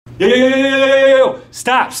Yo.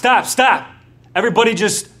 Stop. Everybody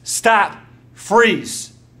just stop.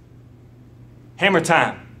 Freeze. Hammer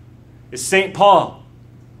time. It's St. Paul.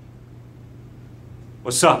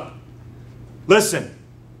 What's up? Listen,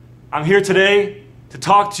 I'm here today to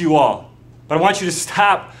talk to you all, but I want you to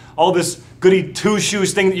stop all this goody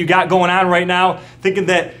two-shoes thing that you got going on right now, thinking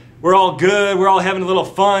that we're all good, we're all having a little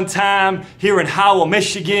fun time here in Howell,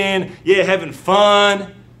 Michigan, yeah, having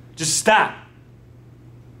fun. Just stop.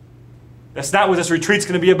 That's not what this retreat's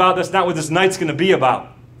going to be about. That's not what this night's going to be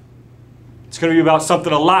about. It's going to be about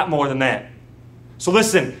something a lot more than that. So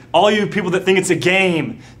listen, all you people that think it's a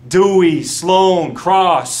game, Dewey, Sloan,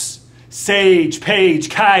 Cross, Sage, Paige,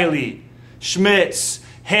 Kylie, Schmitz,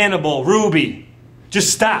 Hannibal, Ruby,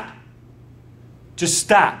 just stop. Just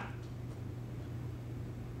stop.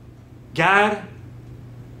 God,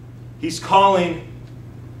 He's calling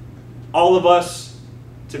all of us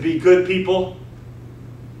to be good people,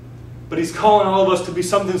 but He's calling all of us to be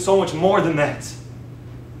something so much more than that.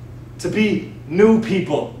 To be new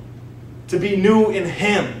people, to be new in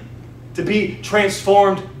Him, to be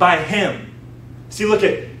transformed by Him. See, look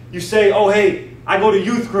at, you say, oh hey, I go to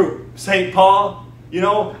youth group, St. Paul. You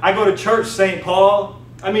know, I go to church, St. Paul.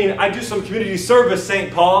 I mean, I do some community service,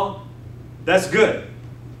 St. Paul. That's good.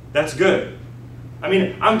 That's good. I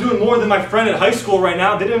mean, I'm doing more than my friend at high school right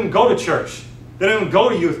now. They didn't even go to church. They didn't even go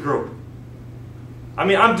to youth group. I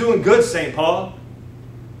mean, I'm doing good, St. Paul.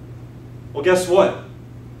 Well, guess what?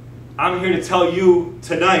 I'm here to tell you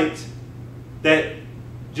tonight that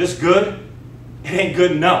just good, it ain't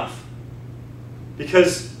good enough.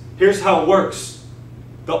 Because here's how it works.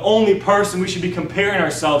 The only person we should be comparing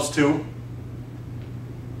ourselves to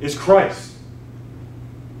is Christ.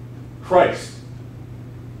 Christ.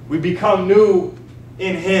 We become new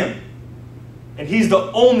in Him. And He's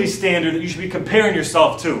the only standard that you should be comparing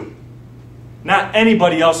yourself to. Not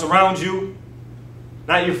anybody else around you.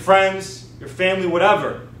 Not your friends, your family,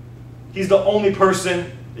 whatever. He's the only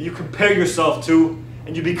person that you compare yourself to,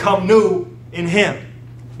 and you become new in Him.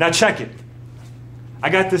 Now check it.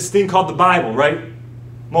 I got this thing called the Bible, right?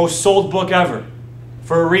 Most sold book ever.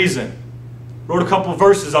 For a reason. Wrote a couple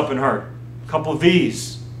verses up in her. A couple of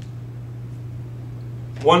these.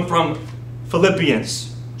 One from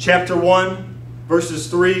Philippians, chapter 1,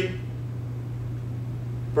 verses 3,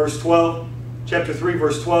 verse 12. Chapter 3,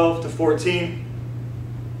 verse 12 to 14.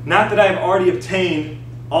 Not that I have already obtained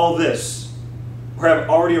all this, or have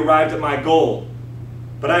already arrived at my goal,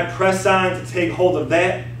 but I press on to take hold of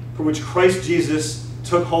that for which Christ Jesus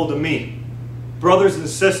took hold of me. Brothers and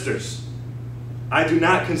sisters, I do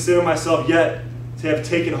not consider myself yet to have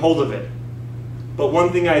taken hold of it. But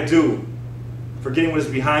one thing I do, forgetting what is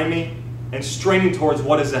behind me and straining towards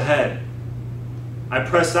what is ahead, I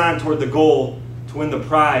press on toward the goal to win the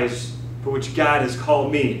prize for which God has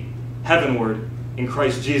called me heavenward in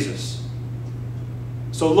Christ Jesus.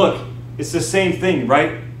 So look, it's the same thing,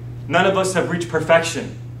 right? None of us have reached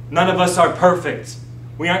perfection. None of us are perfect.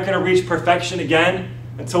 We aren't going to reach perfection again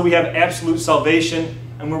until we have absolute salvation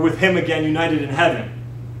and we're with Him again, united in heaven.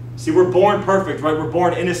 See, we're born perfect, right? We're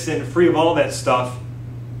born innocent and free of all that stuff.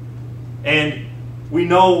 And we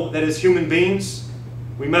know that as human beings,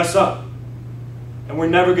 we mess up. And we're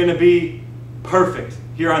never going to be perfect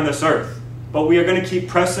here on this earth. But we are going to keep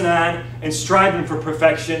pressing on and striving for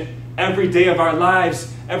perfection every day of our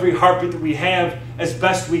lives, every heartbeat that we have, as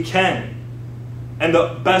best we can. And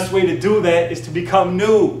the best way to do that is to become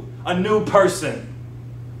new, a new person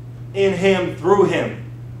in Him, through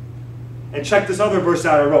Him. And check this other verse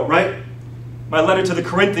out I wrote, right? My letter to the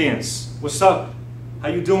Corinthians. What's up? How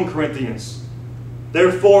you doing, Corinthians?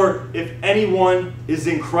 Therefore, if anyone is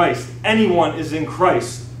in Christ,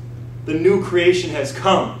 the new creation has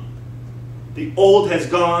come. The old has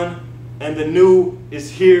gone, and the new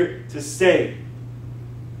is here to stay.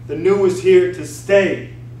 The new is here to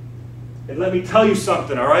stay. And let me tell you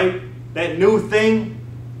something, all right? That new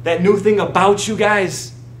thing about you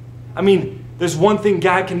guys, I mean, there's one thing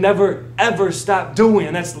God can never, ever stop doing,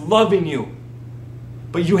 and that's loving you.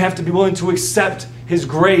 But you have to be willing to accept His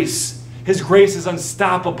grace. His grace is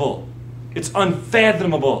unstoppable. It's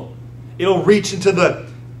unfathomable. It'll reach into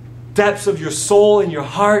the depths of your soul and your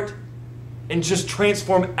heart and just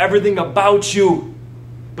transform everything about you.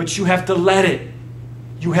 But you have to let it.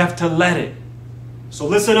 You have to let it. So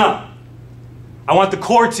listen up. I want the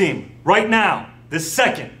core team right now, this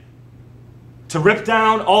second, to rip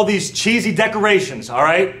down all these cheesy decorations, all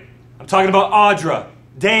right? I'm talking about Audra,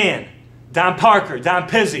 Dan, Don Parker, Don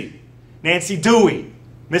Pizzi, Nancy Dewey,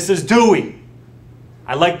 Mrs. Dewey.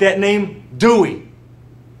 I like that name, Dewey.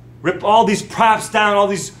 Rip all these props down, all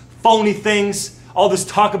these phony things, all this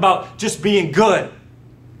talk about just being good.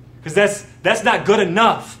 Because that's not good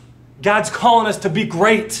enough. God's calling us to be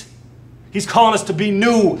great. He's calling us to be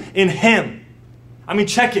new in Him. I mean,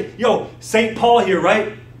 check it. Yo, St. Paul here,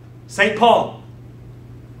 right? St. Paul.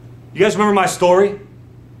 You guys remember my story?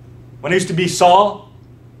 When I used to be Saul?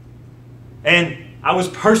 And I was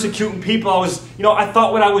persecuting people. I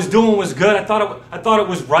thought what I was doing was good. I thought it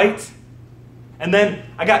was right. And then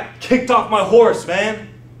I got kicked off my horse, man.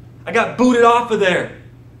 I got booted off of there.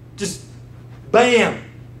 Just bam.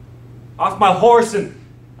 Off my horse, and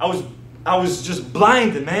I was just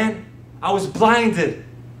blinded, man. I was blinded.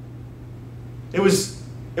 It was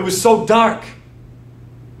so dark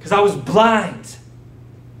because I was blind.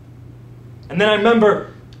 And then I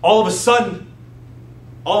remember all of a sudden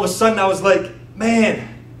I was like, man,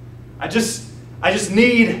 I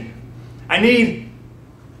need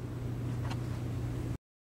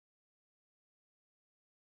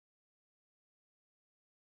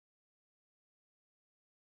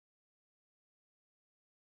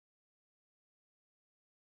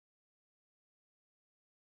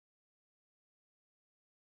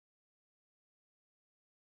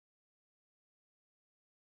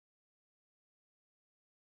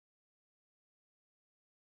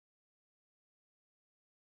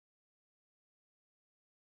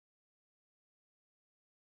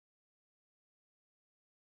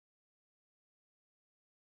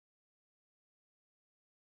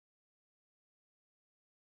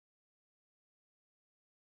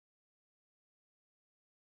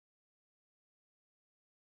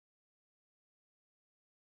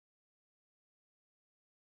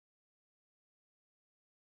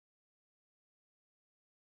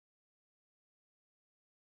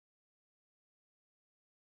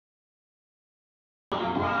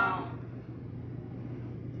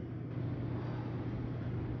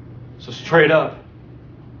So straight up,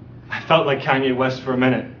 I felt like Kanye West for a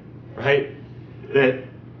minute, right? That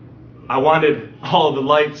I wanted all of the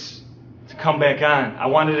lights to come back on. I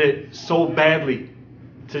wanted it so badly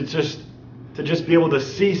to just be able to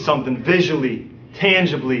see something visually,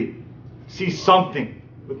 tangibly, see something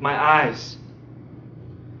with my eyes.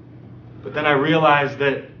 But then I realized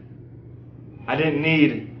that I didn't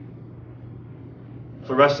need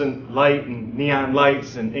fluorescent light and neon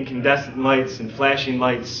lights and incandescent lights and flashing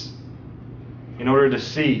lights in order to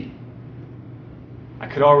see. I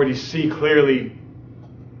could already see clearly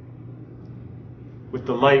with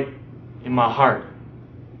the light in my heart.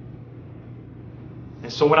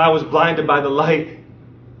 And so when I was blinded by the light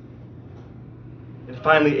and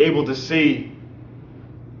finally able to see,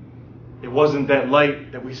 it wasn't that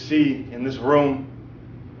light that we see in this room,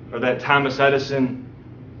 or that Thomas Edison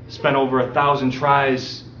spent over 1,000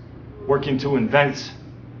 tries working to invent,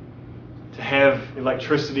 to have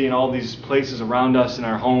electricity in all these places around us, in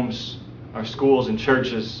our homes, our schools and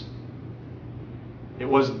churches. It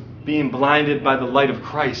was being blinded by the light of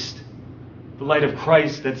Christ. The light of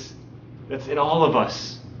Christ that's in all of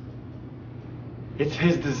us. It's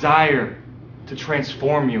His desire to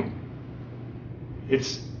transform you.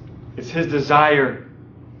 It's His desire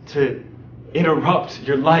to interrupt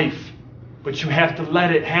your life, but you have to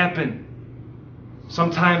let it happen.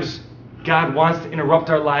 Sometimes God wants to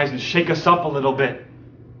interrupt our lives and shake us up a little bit,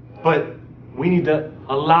 but we need to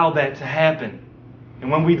allow that to happen.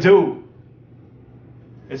 And when we do,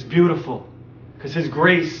 it's beautiful, because His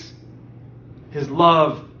grace, His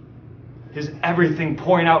love, His everything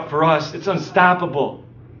pouring out for us, it's unstoppable.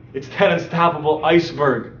 It's that unstoppable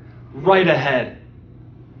iceberg right ahead,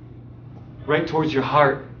 right towards your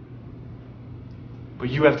heart. But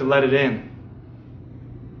you have to let it in.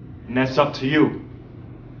 And that's up to you.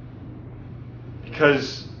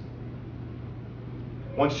 Because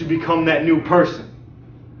once you become that new person,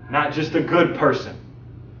 not just a good person,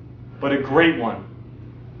 but a great one,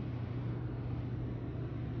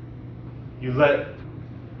 you let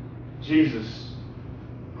Jesus,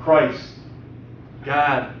 Christ,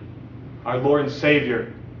 God, our Lord and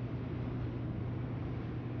Savior,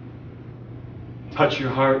 touch your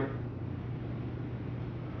heart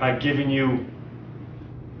by giving you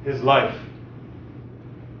His life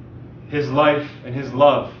and His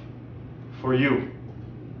love for you.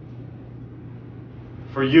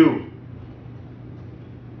 For you,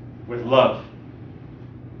 with love.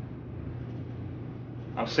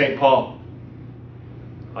 I'm St. Paul.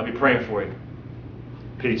 I'll be praying for you.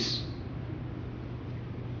 Peace.